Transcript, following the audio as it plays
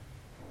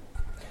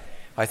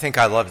I think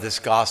I love this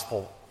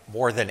gospel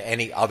more than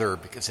any other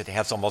because it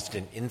has almost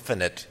an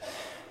infinite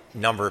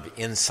number of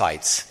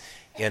insights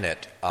in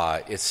it.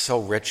 It's so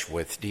rich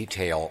with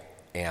detail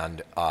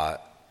and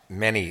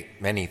many,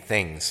 many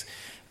things.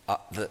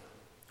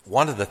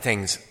 One of the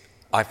things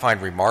I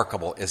find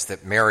remarkable is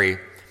that Mary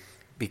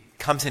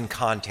comes in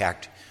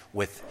contact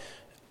with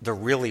the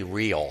really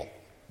real,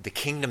 the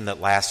kingdom that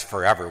lasts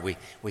forever.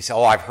 We say,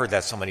 oh, I've heard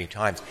that so many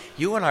times.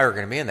 You and I are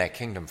going to be in that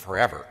kingdom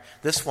forever.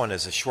 This one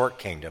is a short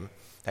kingdom,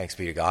 thanks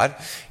be to God.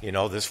 You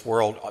know, this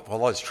world, with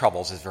all its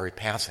troubles, is very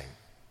passing.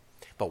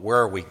 But where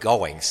are we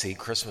going? See,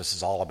 Christmas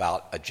is all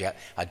about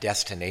a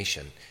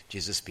destination.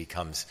 Jesus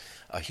becomes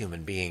a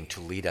human being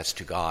to lead us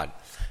to God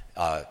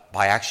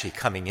by actually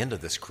coming into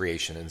this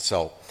creation. And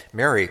so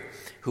Mary,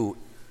 who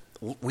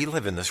we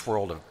live in this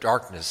world of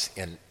darkness,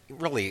 and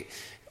really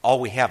all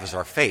we have is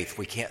our faith.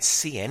 We can't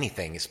see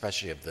anything,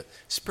 especially of the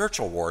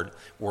spiritual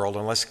world,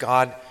 unless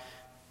God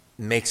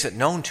makes it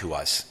known to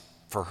us.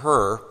 For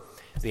her,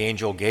 the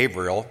angel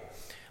Gabriel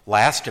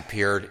last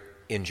appeared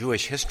in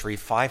Jewish history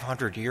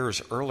 500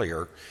 years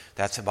earlier.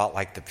 That's about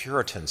like the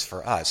Puritans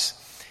for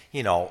us.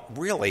 You know,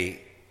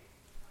 really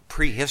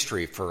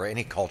prehistory for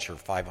any culture,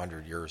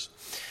 500 years.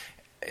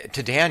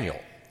 To Daniel,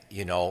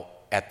 you know,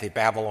 at the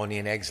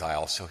Babylonian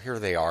exile. So here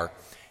they are.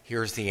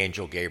 Here's the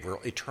angel Gabriel,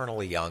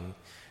 eternally young,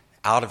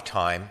 out of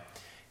time.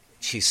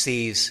 She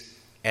sees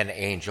an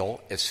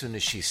angel. As soon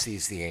as she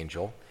sees the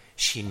angel,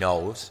 she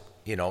knows.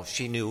 You know,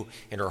 she knew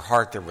in her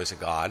heart there was a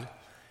God,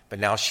 but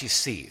now she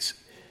sees.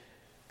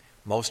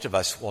 Most of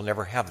us will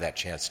never have that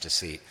chance to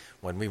see.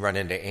 When we run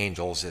into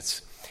angels,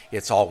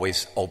 it's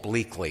always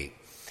obliquely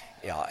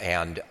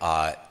and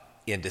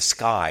in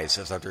disguise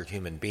as other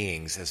human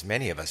beings, as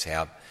many of us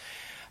have.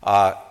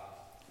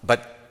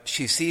 But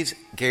she sees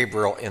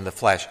Gabriel in the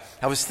flesh.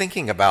 I was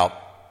thinking about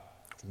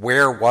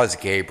where was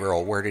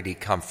Gabriel? Where did he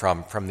come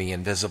from? From the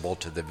invisible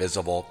to the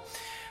visible,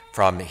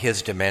 from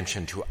his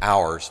dimension to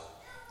ours.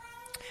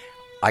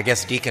 I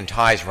guess Deacon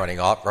Ty's rubbing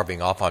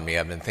off on me.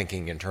 I've been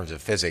thinking in terms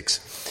of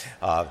physics.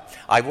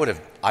 I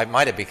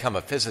might have become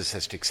a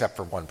physicist except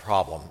for one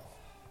problem: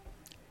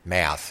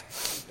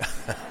 math.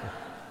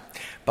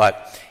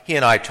 But he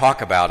and I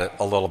talk about it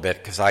a little bit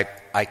because I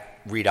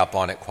read up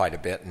on it quite a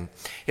bit, and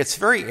it's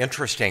very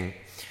interesting.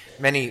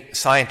 Many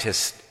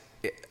scientists,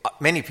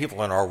 many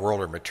people in our world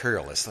are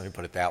materialists. Let me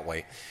put it that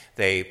way.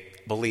 They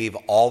believe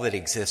all that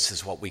exists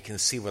is what we can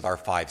see with our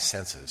five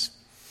senses.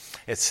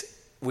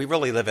 We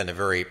really live in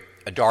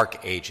a dark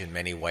age in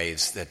many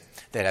ways that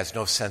has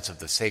no sense of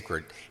the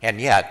sacred.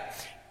 And yet,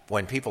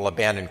 when people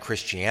abandon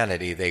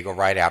Christianity, they go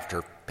right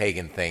after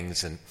pagan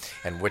things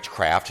and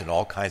witchcraft and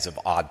all kinds of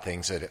odd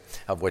things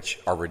of which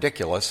are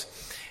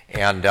ridiculous.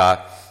 And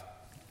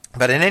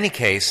but in any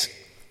case,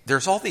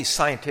 there's all these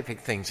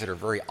scientific things that are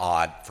very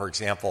odd. For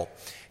example,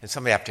 and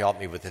somebody have to help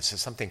me with this,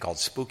 is something called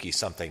spooky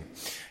something.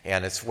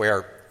 And it's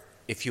where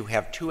if you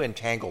have two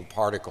entangled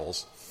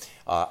particles,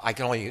 I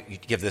can only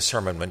give this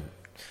sermon when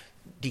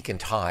Deacon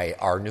Ty,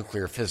 our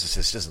nuclear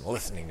physicist, isn't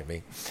listening to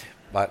me,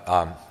 but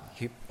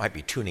he might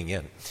be tuning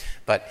in.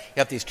 But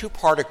you have these two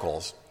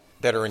particles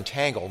that are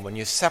entangled. When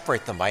you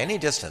separate them by any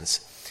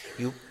distance,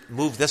 you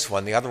move this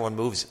one, the other one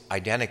moves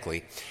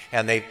identically,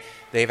 and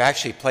they've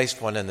actually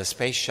placed one in the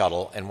space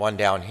shuttle and one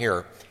down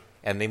here,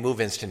 and they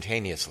move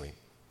instantaneously,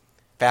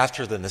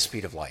 faster than the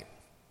speed of light,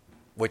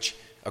 which,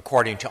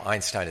 according to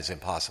Einstein, is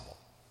impossible.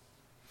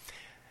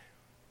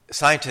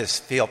 Scientists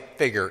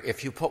figure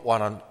if you put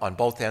one on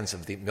both ends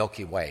of the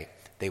Milky Way,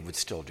 they would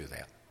still do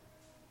that,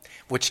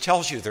 which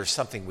tells you there's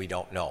something we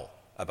don't know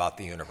about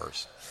the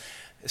universe.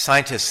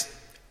 Scientists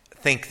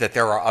think that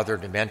there are other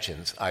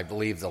dimensions. I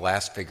believe the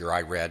last figure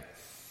I read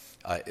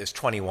is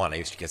 21. I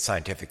used to get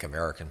Scientific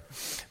American,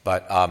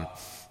 but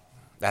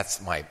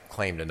that's my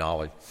claim to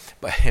knowledge.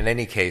 But in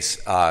any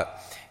case,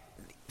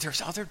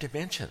 there's other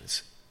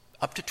dimensions,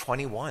 up to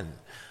 21.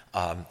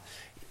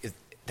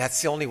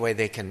 That's the only way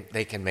they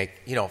can make,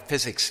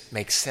 physics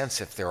makes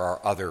sense if there are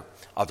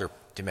other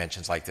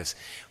dimensions like this.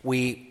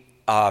 We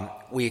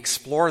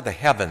explore the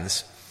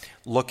heavens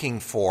looking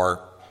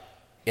for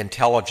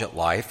intelligent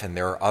life, and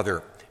there are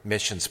other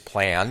missions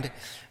planned.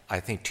 I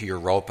think to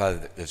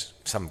Europa, there's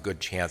some good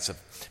chance of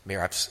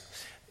perhaps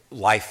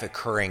life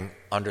occurring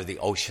under the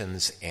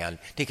oceans. And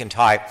Deacon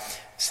Ty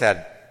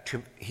said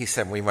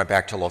when we went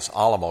back to Los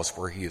Alamos,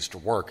 where he used to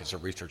work as a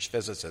research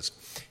physicist,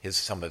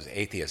 some of his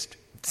atheist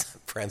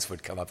friends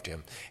would come up to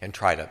him and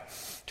try to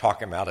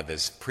talk him out of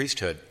his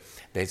priesthood.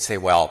 They'd say,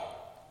 well,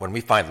 when we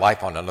find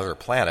life on another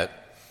planet,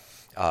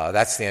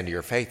 that's the end of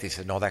your faith. He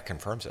said, no, that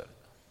confirms it.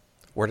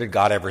 Where did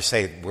God ever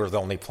say we're the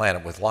only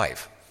planet with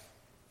life?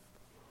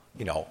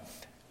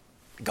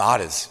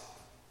 God is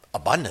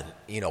abundant.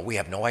 We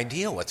have no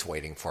idea what's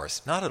waiting for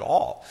us. Not at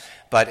all.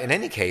 But in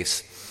any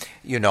case,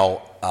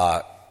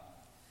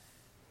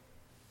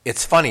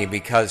 it's funny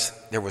because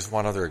there was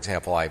one other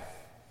example I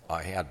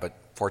had, but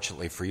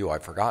fortunately for you,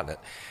 I've forgotten it.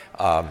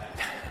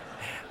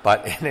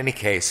 But in any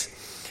case,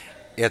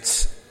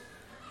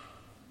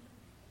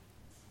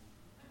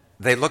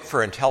 they look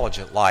for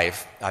intelligent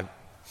life.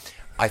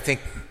 I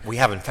think we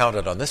haven't found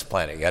it on this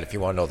planet yet, if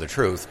you want to know the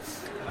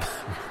truth.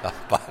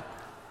 But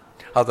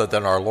other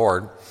than our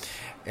Lord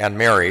and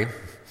Mary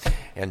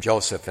and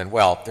Joseph, and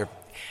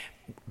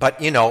but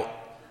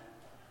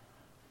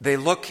they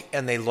look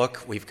and they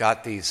look. We've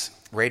got these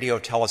radio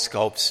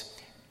telescopes,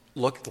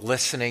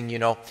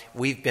 listening.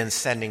 We've been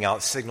sending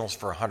out signals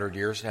for 100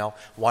 years now,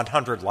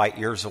 100 light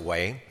years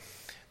away.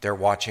 They're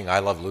watching I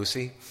Love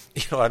Lucy,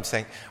 you know what I'm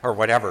saying, or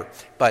whatever.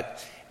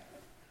 But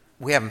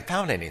we haven't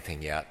found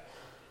anything yet.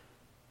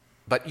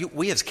 But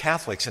we as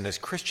Catholics and as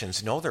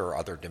Christians know there are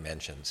other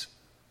dimensions.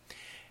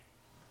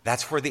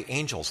 That's where the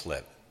angels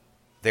live.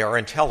 They are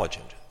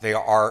intelligent. They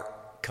are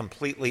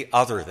completely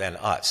other than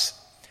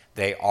us.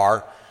 They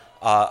are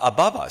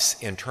above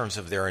us in terms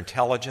of their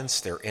intelligence,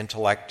 their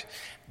intellect,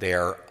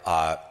 their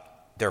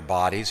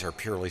bodies are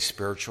purely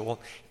spiritual.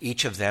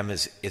 Each of them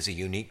is a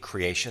unique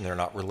creation. They're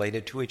not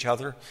related to each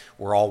other.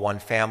 We're all one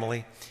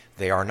family.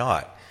 They are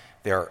not.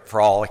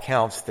 For all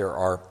accounts, there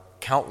are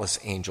countless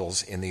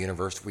angels in the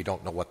universe. We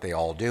don't know what they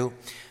all do.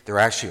 They're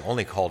actually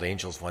only called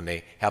angels when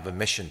they have a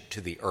mission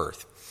to the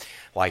earth,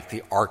 like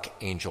the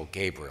Archangel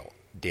Gabriel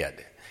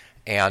did.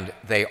 And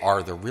they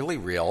are the really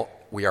real.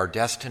 We are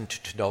destined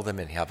to know them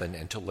in heaven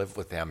and to live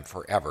with them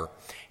forever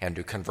and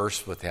to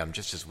converse with them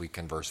just as we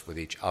converse with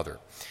each other.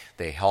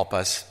 They help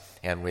us,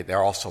 and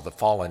they're also the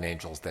fallen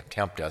angels that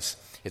tempt us.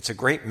 It's a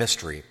great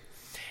mystery.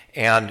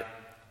 And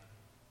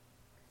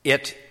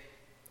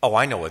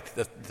I know it.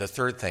 The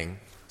third thing,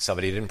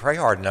 somebody didn't pray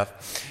hard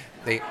enough.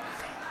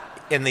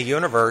 In the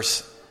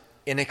universe,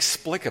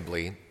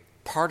 inexplicably,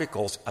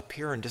 particles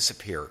appear and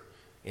disappear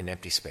in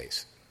empty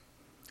space.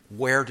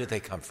 Where do they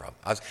come from?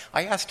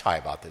 I asked Ty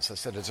about this. I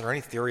said, is there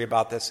any theory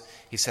about this?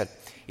 He said,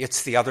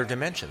 it's the other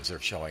dimensions that are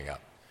showing up.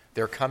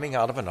 They're coming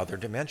out of another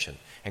dimension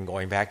and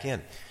going back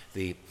in.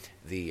 The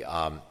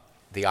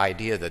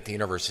idea that the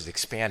universe is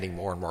expanding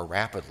more and more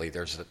rapidly,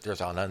 there's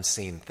an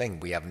unseen thing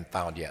we haven't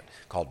found yet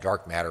called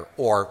dark matter,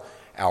 or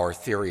our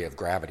theory of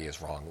gravity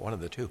is wrong, one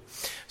of the two.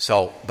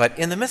 But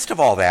in the midst of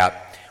all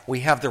that, we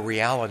have the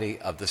reality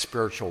of the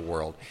spiritual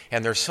world,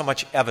 and there's so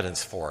much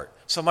evidence for it,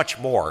 so much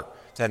more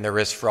than there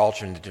is for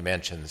alternate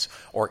dimensions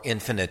or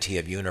infinity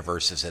of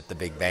universes at the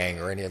Big Bang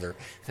or any other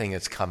thing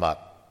that's come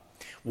up.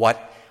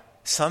 What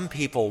some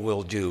people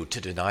will do to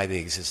deny the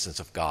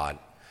existence of God,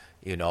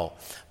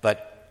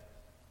 but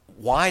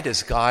why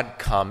does God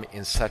come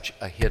in such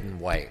a hidden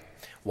way?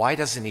 Why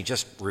doesn't he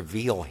just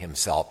reveal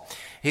himself?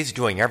 He's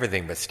doing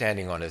everything but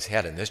standing on his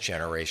head in this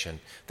generation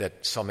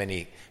that so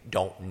many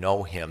don't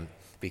know him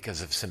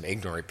because of some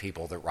ignorant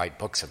people that write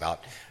books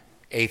about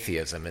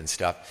atheism and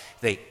stuff.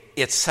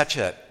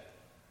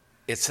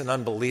 It's an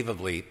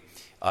unbelievably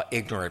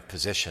ignorant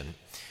position.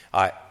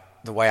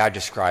 The way I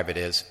describe it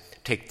is,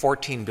 take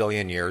 14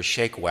 billion years,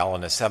 shake well,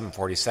 and a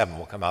 747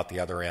 will come out the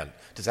other end.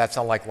 Does that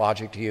sound like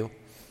logic to you?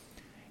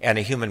 And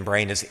a human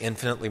brain is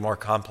infinitely more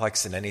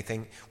complex than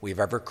anything we've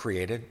ever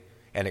created,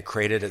 and it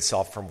created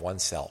itself from one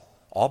cell,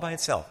 all by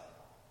itself.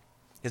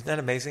 Isn't that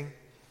amazing?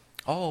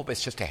 Oh, but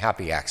it's just a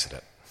happy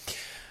accident.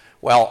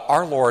 Well,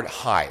 our Lord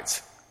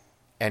hides,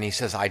 and he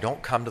says, I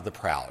don't come to the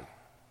proud.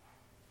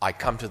 I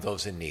come to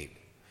those in need.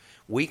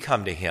 We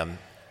come to him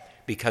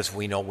because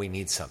we know we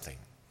need something.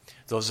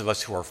 Those of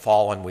us who are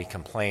fallen, we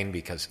complain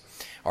because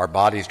our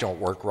bodies don't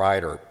work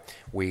right, or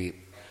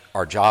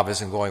our job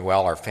isn't going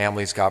well, our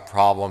family's got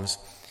problems.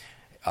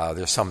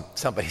 There's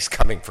somebody's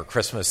coming for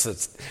Christmas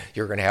that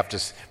you're going to have to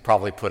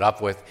probably put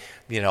up with.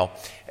 You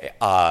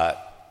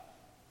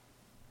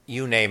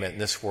name it in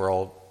this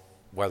world,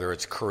 whether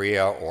it's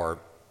Korea or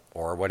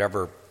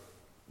whatever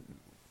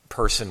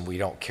person we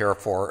don't care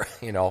for,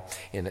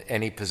 in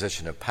any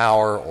position of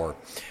power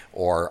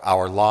or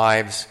our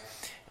lives.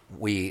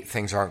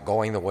 Things aren't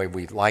going the way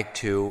we'd like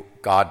to.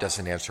 God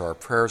doesn't answer our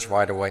prayers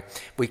right away.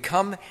 We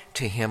come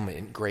to him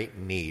in great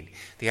need.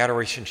 The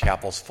Adoration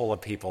Chapel's full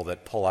of people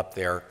that pull up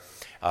there.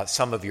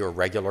 Some of you are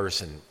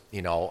regulars, and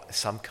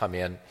some come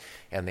in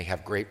and they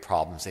have great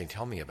problems. They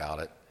tell me about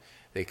it.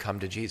 They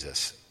come to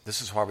Jesus.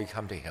 This is why we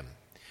come to him.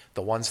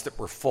 The ones that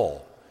were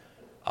full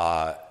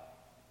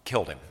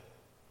killed him.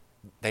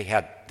 They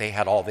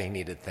had all they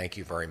needed. Thank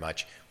you very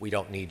much. We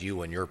don't need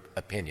you and your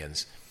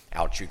opinions.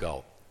 Out you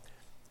go.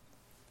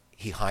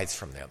 He hides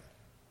from them.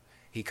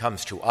 He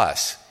comes to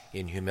us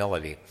in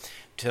humility.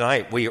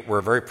 Tonight,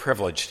 we're very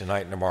privileged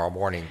tonight and tomorrow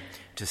morning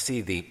to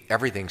see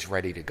everything's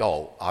ready to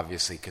go,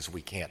 obviously, because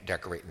we can't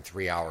decorate in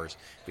 3 hours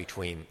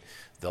between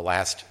the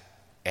last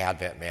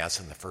Advent Mass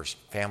and the first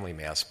Family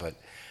Mass,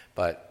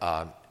 but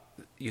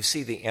you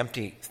see the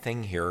empty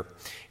thing here,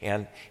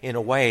 and in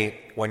a way,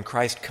 when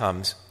Christ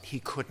comes, he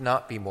could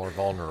not be more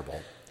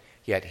vulnerable,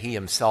 yet he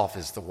himself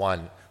is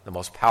the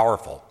most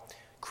powerful,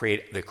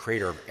 the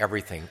creator of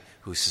everything,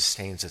 who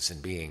sustains us in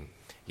being,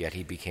 yet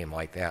he became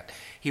like that.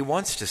 He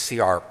wants to see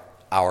our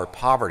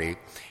poverty,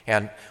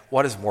 and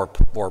what is more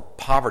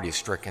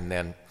poverty-stricken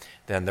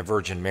than the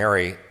Virgin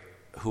Mary,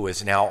 who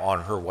is now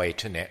on her way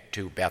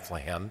to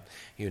Bethlehem,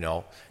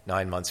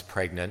 9 months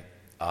pregnant.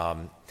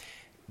 The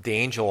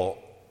angel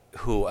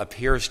who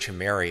appears to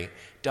Mary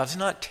does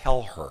not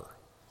tell her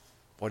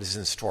what is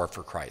in store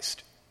for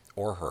Christ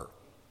or her.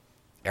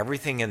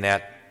 Everything in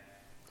that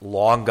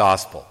long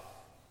gospel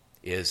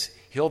is,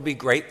 he'll be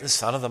great, the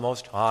Son of the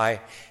Most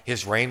High,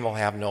 his reign will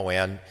have no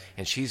end,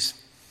 and she's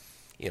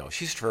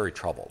very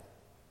troubled.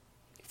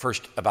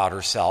 First about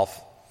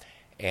herself,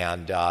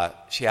 and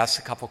she asks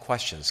a couple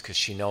questions because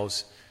she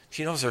knows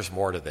there's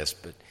more to this,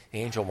 but the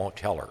angel won't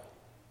tell her.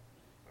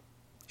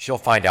 She'll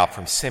find out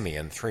from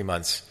Simeon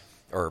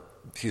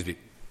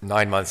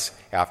 9 months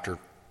after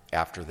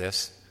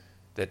this,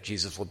 that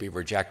Jesus will be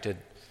rejected,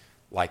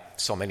 like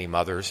so many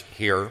mothers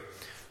here.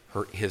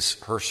 The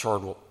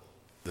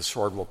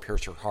sword will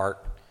pierce her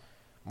heart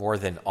more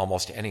than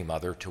almost any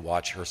mother to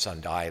watch her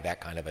son die that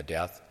kind of a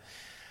death,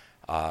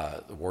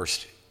 the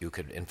worst you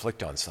could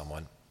inflict on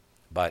someone.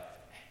 But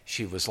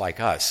she was like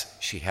us.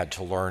 She had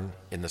to learn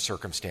in the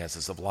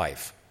circumstances of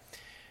life.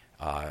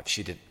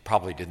 She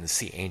probably didn't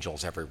see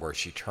angels everywhere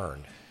she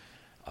turned.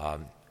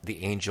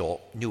 The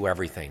angel knew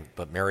everything,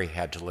 but Mary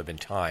had to live in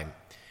time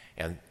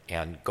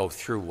and go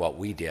through what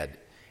we did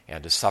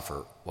and to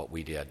suffer what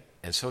we did.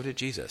 And so did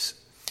Jesus.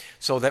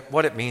 So that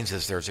what it means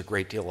is there's a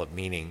great deal of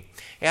meaning.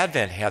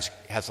 Advent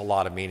has a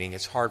lot of meaning.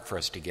 It's hard for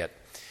us to get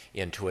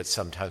into it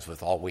sometimes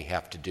with all we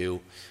have to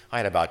do. I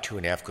had about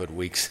 2.5 good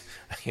weeks,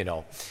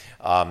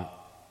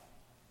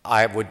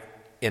 I would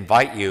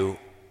invite you,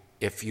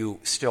 if you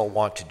still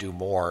want to do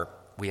more,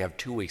 we have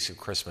 2 weeks of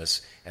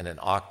Christmas and an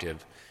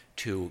octave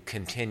to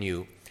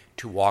continue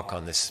to walk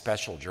on this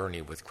special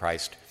journey with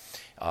Christ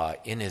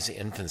in his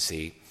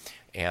infancy,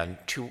 and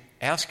to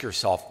ask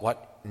yourself,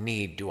 what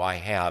need do I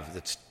have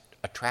that's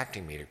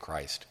attracting me to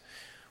Christ?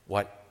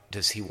 What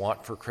does he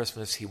want for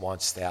Christmas? He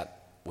wants that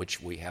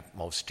which we have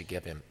most to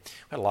give him. We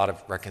had a lot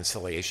of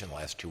reconciliation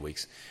last 2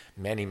 weeks.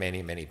 Many,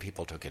 many, many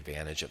people took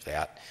advantage of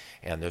that,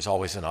 and there's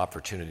always an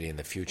opportunity in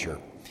the future.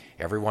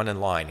 Everyone in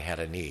line had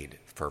a need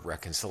for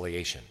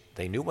reconciliation.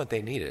 They knew what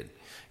they needed,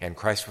 and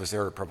Christ was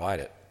there to provide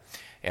it.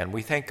 And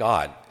we thank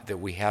God that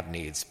we have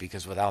needs,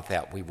 because without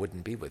that we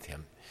wouldn't be with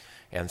him.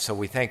 And so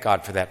we thank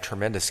God for that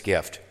tremendous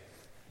gift,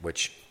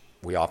 which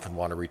we often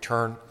want to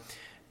return,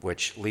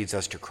 which leads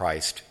us to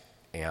Christ,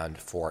 and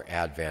for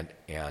Advent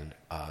and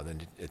the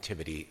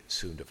Nativity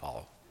soon to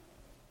follow.